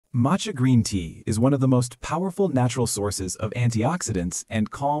Matcha green tea is one of the most powerful natural sources of antioxidants and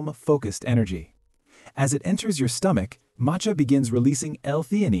calm, focused energy. As it enters your stomach, matcha begins releasing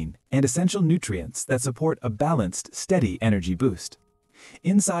l-theanine and essential nutrients that support a balanced, steady energy boost.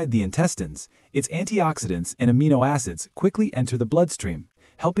 Inside the intestines, its antioxidants and amino acids quickly enter the bloodstream,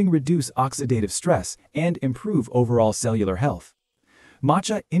 helping reduce oxidative stress and improve overall cellular health.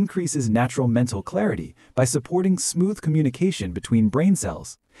 Matcha increases natural mental clarity by supporting smooth communication between brain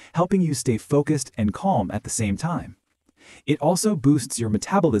cells, helping you stay focused and calm at the same time. It also boosts your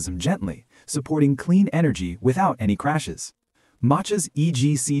metabolism gently, supporting clean energy without any crashes. Matcha's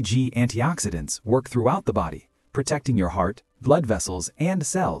EGCG antioxidants work throughout the body, protecting your heart, blood vessels, and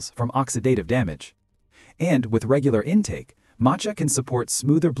cells from oxidative damage. And with regular intake, matcha can support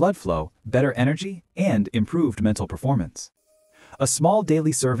smoother blood flow, better energy, and improved mental performance. A small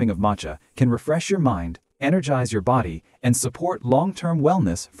daily serving of matcha can refresh your mind, energize your body, and support long-term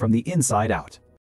wellness from the inside out.